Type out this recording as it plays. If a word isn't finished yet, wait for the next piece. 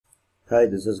Hi,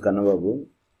 this is Kannababu.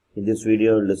 In this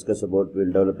video, we'll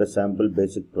develop a sample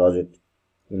basic project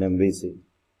in MVC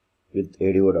with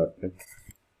ADO.NET.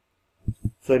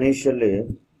 So initially,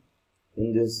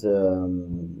 in this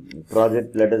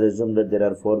project, let us assume that there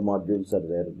are 4 modules are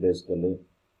there. Basically,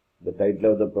 the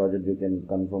title of the project you can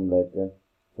confirm like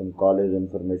some college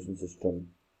information system.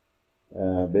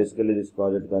 Basically, this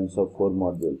project consists of 4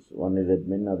 modules. One is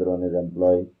admin, other one is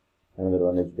employee, another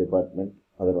one is department,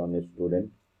 other one is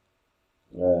student.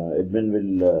 Admin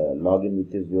will log in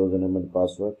with his username and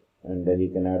password, and he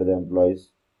can add the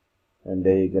employees, and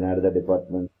he can add the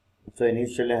department. So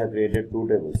initially I have created 2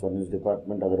 tables. One is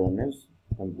department, other one is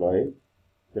employee.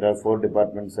 There are 4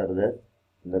 departments are there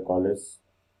in the college,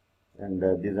 and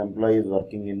this employee is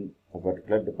working in a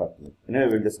particular department. Anyway,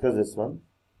 we'll discuss this one,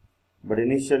 but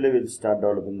initially we'll start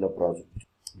developing the project.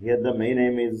 Here the main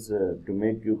aim is to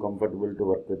make you comfortable to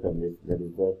work with MVC. That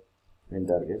is the main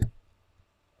target.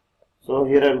 So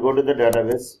here I will go to the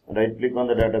database, right click on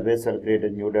the database, I will create a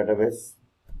new database,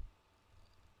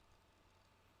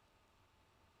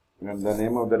 and the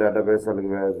name of the database I will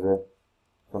give as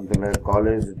something like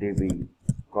college DB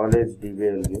I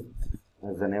will give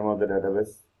as the name of the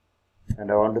database,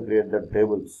 and I want to create the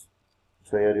tables.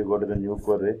 So here you go to the new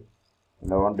query,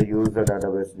 and I want to use the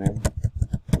database name,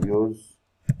 use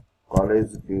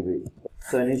college DB.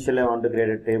 So initially I want to create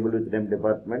a table with name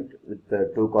department with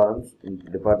 2 columns,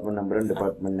 department number and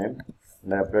department name,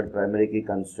 and I applied primary key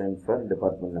constraint for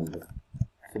department number.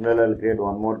 Similarly I will create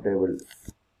one more table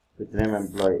with name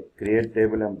employee, create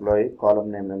table employee,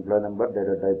 column name employee number,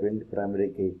 data type in primary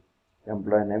key,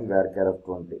 employee name varchar of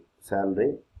 20,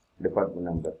 salary, department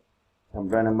number.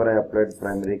 Employee number I applied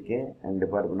primary key and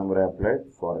department number I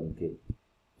applied foreign key.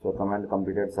 So command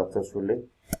completed successfully.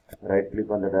 Right click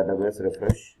on the database,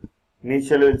 refresh.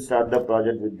 Initially we will start the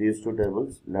project with these 2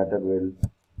 tables, later we will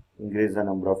increase the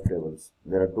number of tables.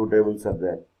 There are 2 tables are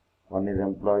there. One is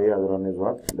employee, other one is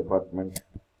what? Department.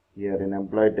 Here in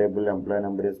employee table, employee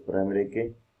number is primary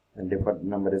key and department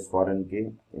number is foreign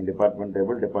key. In department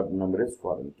table, department number is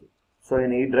foreign key. So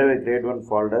in E drive I create one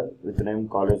folder with the name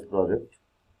college project.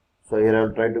 So here I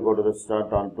will try to go to the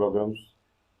start all programs,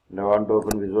 and I want to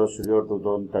open Visual Studio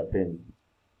 2013.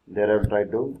 There I will try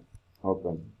to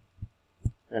open.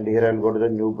 And here I will go to the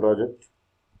new project,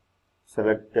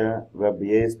 select web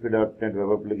ASP.NET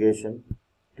web application,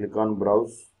 click on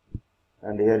browse,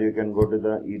 and here you can go to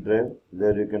the E drive.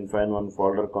 There you can find one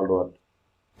folder called what?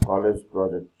 College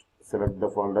project. Select the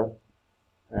folder,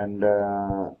 and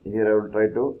here I will try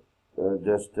to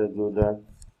just do the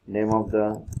name of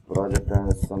the project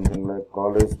as something like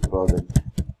college project,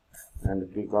 and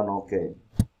click on OK.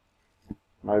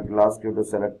 Now it will ask you to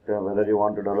select whether you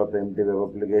want to develop empty web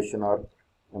application or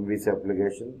MVC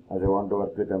application. As I want to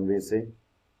work with MVC,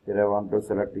 here I want to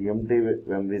select empty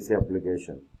MVC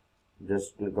application.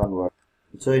 Just click on work.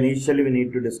 So initially we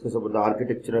need to discuss about the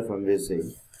architecture of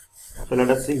MVC. So let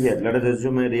us see here. Let us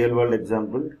assume a real world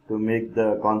example to make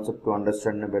the concept to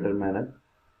understand in a better manner.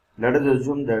 Let us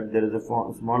assume that there is a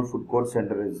small food court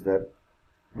center is there.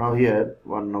 Now here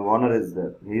one owner is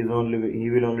there. He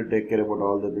will only take care about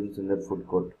all the things in that food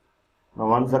court. Now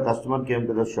once the customer came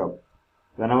to the shop,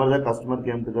 whenever the customer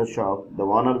came to the shop, the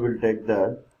owner will take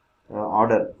the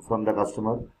order from the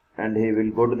customer, and he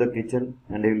will go to the kitchen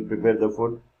and he will prepare the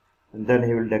food, and then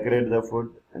he will decorate the food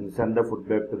and send the food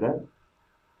back to the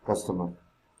customer.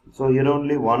 So here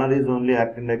only owner is only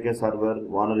acting like a server,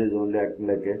 owner is only acting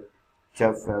like a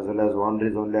chef, as well as owner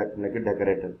is only acting like a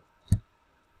decorator.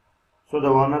 So the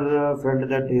owner felt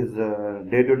that his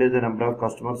day to day the number of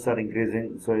customers are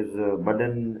increasing, so his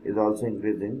burden is also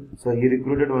increasing. So he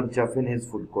recruited one chef in his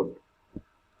food court.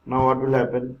 Now what will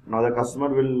happen? Now the customer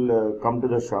will come to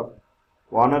the shop,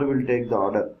 owner will take the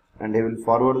order and he will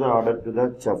forward the order to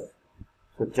the chef.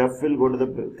 So chef will go to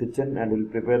the kitchen and will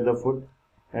prepare the food,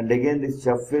 and again this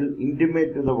chef will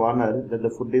intimate to the owner that the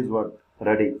food is what?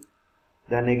 Ready.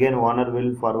 Then again owner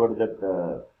will forward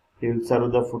that he will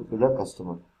serve the food to the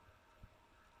customer.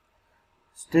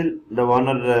 Still the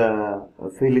owner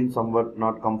feeling somewhat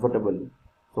not comfortable.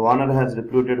 So owner has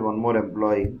recruited one more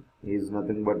employee. He is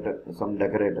nothing but some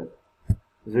decorator.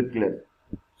 Is it clear?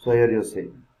 So here you see.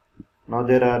 Now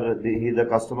there are he is the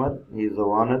customer, he is the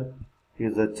owner, he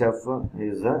is the chef, he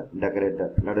is the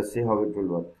decorator. Let us see how it will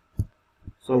work.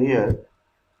 So here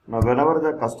now whenever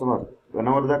the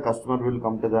customer will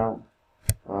come to the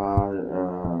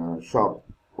shop,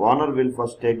 owner will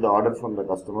first take the order from the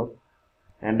customer,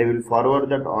 and he will forward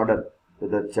that order to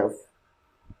the chef.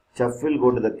 Chef will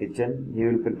go to the kitchen, he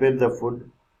will prepare the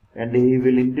food, and he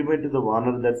will intimate to the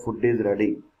owner that food is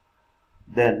ready.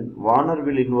 Then owner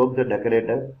will invoke the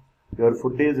decorator your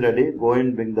food is ready, go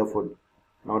and bring the food.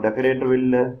 Now decorator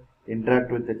will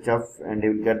interact with the chef and he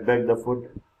will get back the food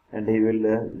and he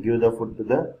will give the food to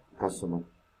the customer.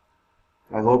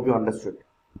 I hope you understood.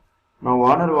 Now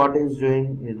owner, what he is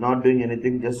doing, he is not doing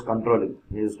anything, just controlling.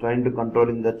 He is trying to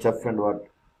controlling the chef and what?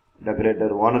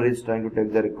 Decorator. Owner is trying to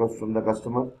take the request from the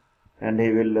customer and he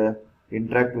will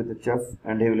interact with the chef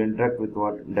and he will interact with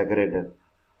what? Decorator.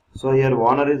 So here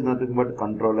owner is nothing but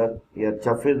controller, here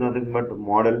chef is nothing but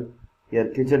model, here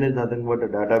kitchen is nothing but a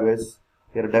database,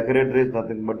 here decorator is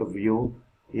nothing but a view,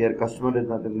 here customer is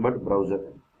nothing but browser.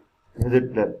 Is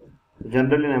it clear?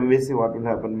 Generally in MVC what will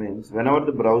happen means, whenever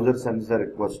the browser sends a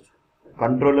request,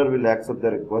 controller will accept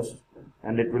the request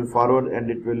and it will forward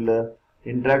and it will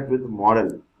interact with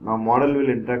model. Now model will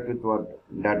interact with what?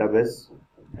 Database,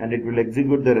 and it will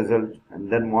execute the result, and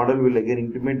then model will again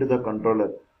intimate to the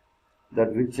controller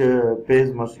that which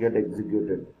page must get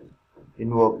executed,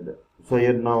 invoked. So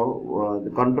here now the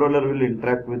controller will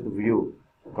interact with view.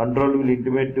 Controller will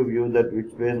intimate to view that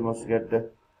which page must get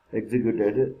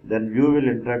executed. Then view will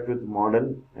interact with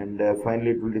model, and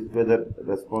finally it will display the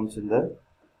response in the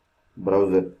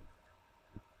browser.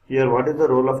 Here what is the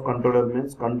role of controller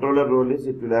means? Controller role is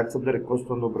it will accept the request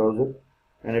from the browser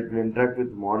and it will interact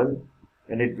with model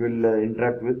and it will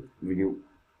interact with view.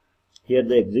 Here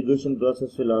the execution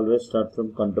process will always start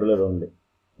from controller only.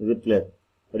 Is it clear?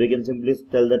 Or you can simply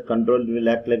tell that controller will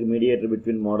act like a mediator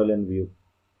between model and view.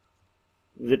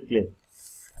 Is it clear?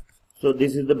 So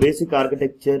this is the basic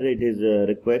architecture it is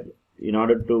required in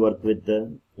order to work with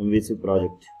the MVC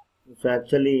project. So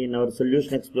actually in our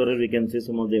solution explorer we can see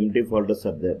some of the empty folders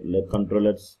are there, like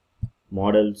controllers,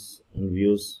 models and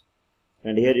views.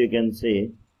 And here you can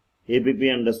see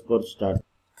app_start.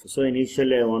 So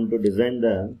initially I want to design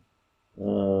the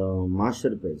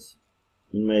master page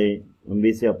in my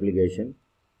MVC application.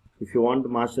 If you want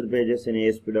master pages in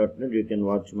ASP.NET, you can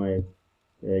watch my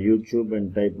YouTube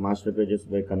and type master pages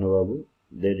by Kannababu.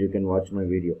 There you can watch my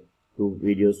video. 2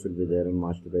 videos will be there on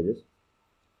master pages.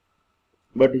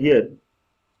 But here,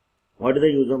 what is the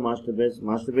use of master page?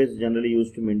 Master page is generally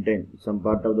used to maintain some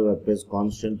part of the web page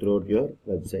constant throughout your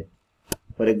website.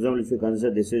 For example, if you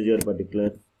consider this is your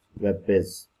particular web page,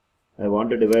 I want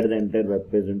to divide the entire web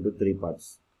page into 3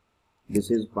 parts. This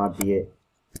is part A,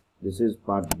 this is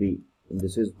part B, and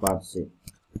this is part C.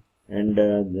 And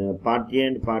part A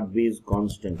and part B is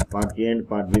constant. Part A and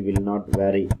part B will not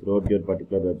vary throughout your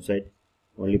particular website.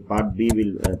 Only part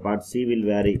C will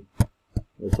vary.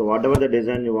 So whatever the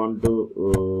design you want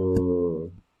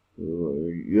to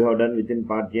you have done within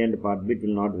part A and part B, it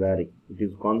will not vary. It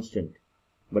is constant.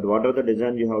 But whatever the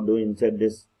design you have done inside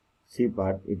this C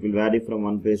part, it will vary from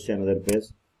one page to another page.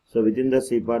 So within the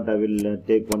C part, I will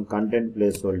take one content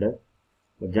placeholder.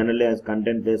 But generally, as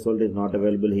content placeholder is not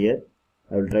available here,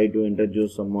 I will try to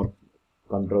introduce some more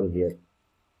control here.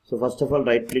 So first of all,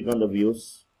 right click on the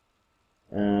views.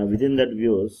 Within that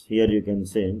views, here you can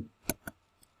say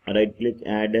right click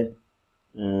add.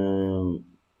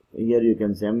 Here you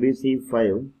can say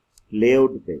MVC5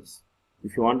 layout page.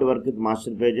 If you want to work with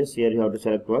master pages, here you have to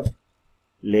select what?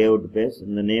 Layout page,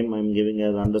 and the name I am giving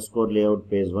as _layout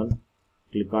page 1.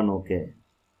 Click on OK,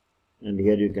 and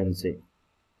here you can see.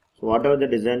 So whatever the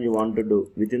design you want to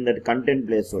do within that content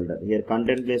placeholder, here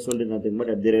content placeholder is nothing but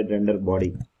 @render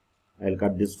body. I will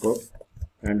cut this code,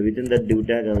 and within that div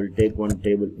tag I will take one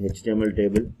table, HTML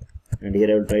table, and here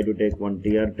I will try to take one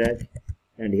tr tag,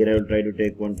 and here I will try to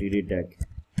take one td tag,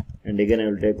 and again I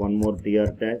will take one more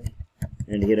tr tag,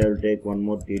 and here I will take one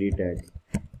more td tag.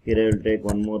 Here I will take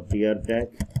one more tr tag,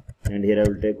 and here I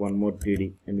will take one more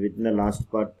td, and within the last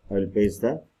part I will paste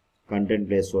the content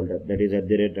placeholder, that is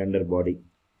 @render body.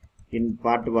 In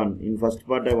part 1, in first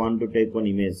part I want to take one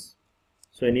image.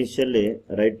 So initially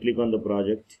right click on the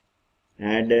project,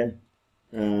 add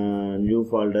new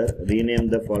folder, rename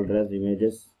the folder as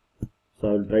images. So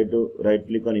I will try to right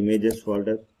click on images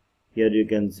folder. Here you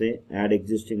can say add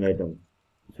existing item.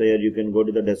 So here you can go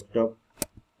to the desktop,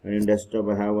 and in desktop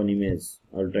I have one image.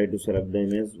 I will try to select the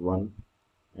image 1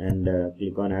 and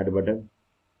click on add button,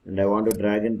 and I want to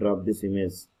drag and drop this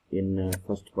image in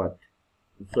first part.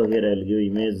 So here I will give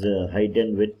image height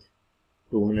and width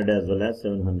 200 as well as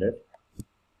 700,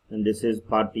 and this is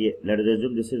part A. Let us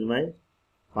assume this is my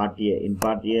part A. In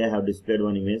part A I have displayed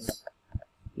one image.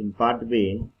 In part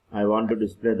B I want to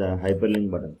display the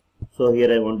hyperlink button. So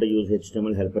here I want to use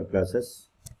HTML helper classes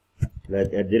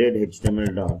like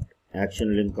 @HTML dot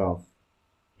action link of.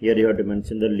 Here you have to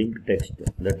mention the link text,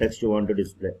 the text you want to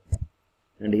display,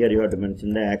 and here you have to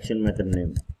mention the action method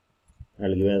name. I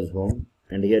will give as home,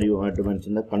 and here you have to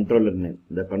mention the controller name.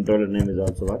 The controller name is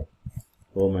also what?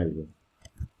 Home I will give.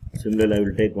 Similarly, I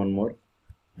will take one more.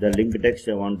 The link text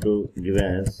I want to give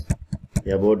as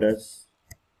about us,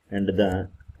 and the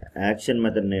action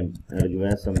method name I will give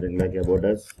as something like about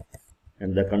us,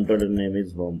 and the controller name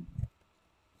is home.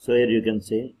 So here you can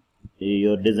see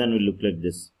your design will look like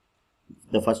this.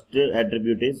 The first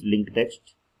attribute is link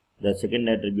text, the second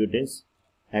attribute is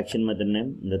action method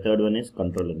name, and the third one is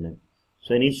controller name.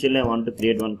 So initially I want to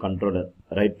create one controller.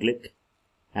 Right click,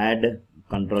 add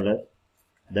controller.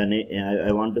 Then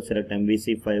I want to select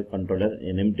MVC5 controller,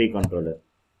 an empty controller.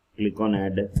 Click on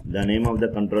add. The name of the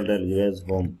controller I'll give as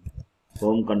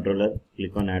home controller.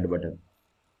 Click on add button,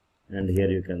 and here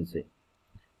you can see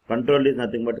control is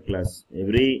nothing but class.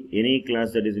 Any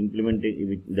class that is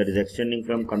implementing, that is extending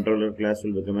from controller class,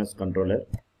 will become as controller.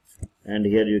 And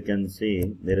here you can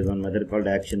see there is one method called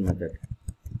action method,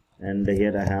 and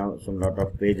here I have some lot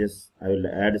of pages. I will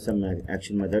add some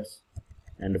action methods,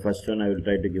 and first one I will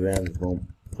try to give as home.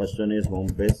 First one is home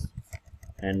page,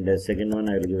 and the second one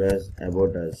I will give as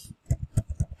about us.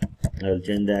 I will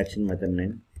change the action method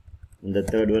name, and the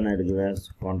third one I will give as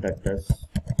contact us,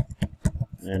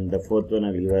 and the fourth one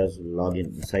I will give as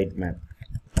login, sitemap,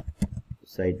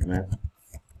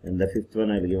 and the fifth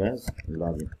one I will give as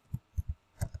login.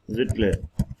 Is it clear?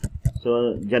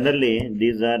 So generally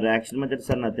these are action methods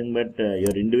are nothing but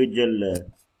your individual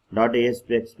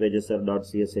 .aspx pages or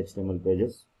 .cshtml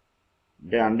pages.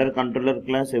 Under controller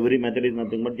class, every method is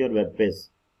nothing but your web page.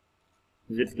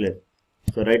 Is it clear?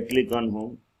 So right click on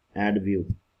home, add view.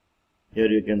 Here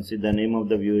you can see the name of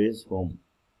the view is home,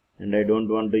 and I don't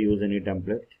want to use any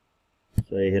template,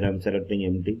 so here I am selecting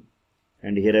empty,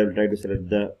 and here I will try to select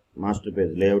the master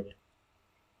page layout.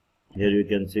 Here you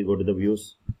can see, go to the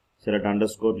views, select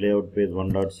underscore layout page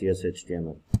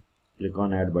 1.cshtml, click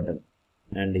on add button,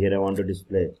 and here I want to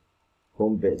display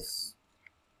home page.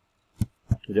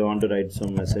 Here I want to write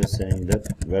some message saying that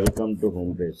welcome to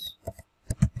home page.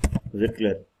 Is it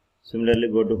clear? Similarly,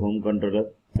 go to home controller,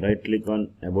 right click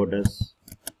on about us,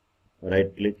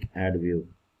 right click add view,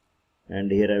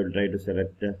 and here I will try to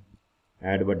select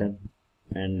add button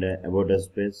and about us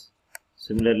page.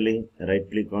 Similarly, right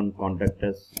click on contact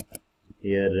us,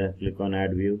 here click on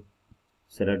add view,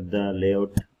 select the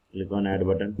layout, click on add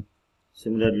button.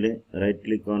 Similarly, right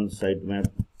click on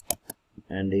sitemap,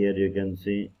 and here you can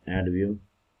see add view,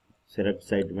 select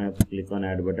sitemap, click on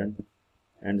add button,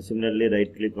 and similarly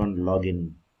right click on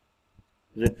login.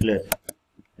 Is it clear?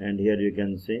 And here you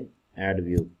can see add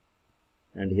view,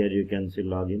 and here you can see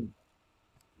login.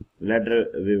 Later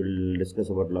we will discuss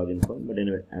about login form, but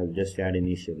anyway I will just add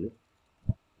initially.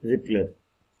 Is it clear?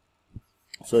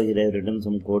 So here I have written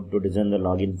some code to design the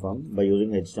login form by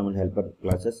using HTML helper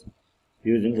classes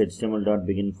using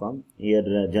HTML.begin form. Here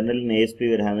generally in ASP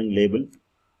we are having label.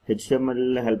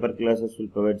 HTML helper classes will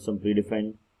provide some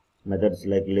predefined methods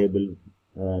like label,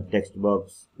 text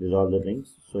box, these all the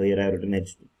things. So here I have written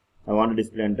I want to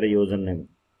display enter username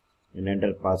and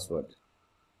enter password.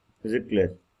 Is it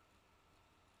clear?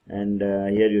 And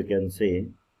here you can see,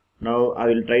 now I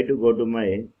will try to go to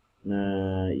my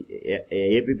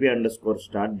app underscore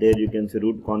start. There you can see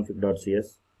root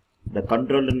config.cs. The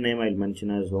controller name I will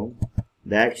mention as home.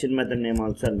 The action method name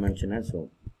also I will mention as home.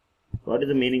 What is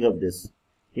the meaning of this?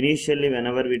 Initially,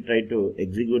 whenever we try to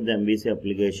execute the MVC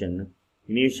application,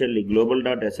 initially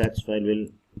global.sh file will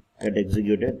get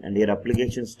executed, and here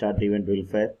application start event will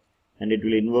fire, and it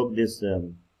will invoke this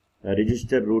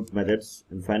register root methods,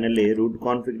 and finally root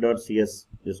config.cs,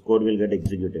 this code will get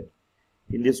executed.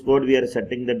 In this code we are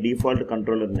setting the default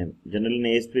controller name. Generally in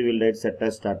ASP we will write set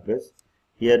as start page.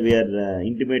 Here we are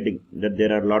intimating that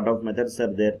there are a lot of methods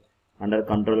are there under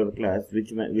controller class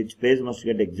which page must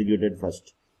get executed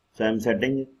first. So I am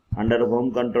setting under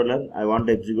home controller, I want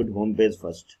to execute home page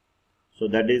first. So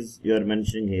that is you are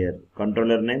mentioning here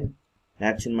controller name,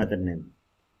 action method name,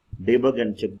 debug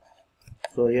and check.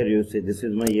 So here you see this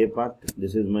is my A part,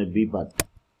 this is my B part,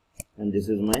 and this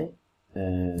is my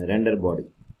render body.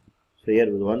 So here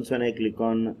once when I click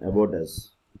on about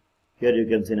us, here you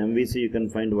can see in MVC you can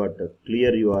find what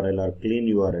clear URL or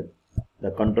clean URL,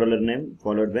 the controller name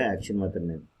followed by action method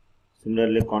name.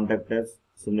 Similarly contact us,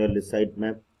 similarly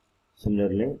sitemap,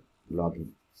 similarly login.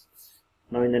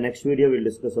 Now in the next video we will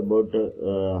discuss about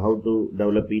how to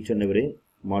develop each and every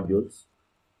modules.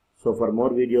 So for more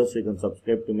videos you can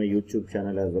subscribe to my YouTube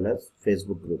channel as well as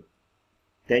Facebook group.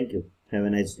 Thank you. Have a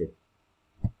nice day.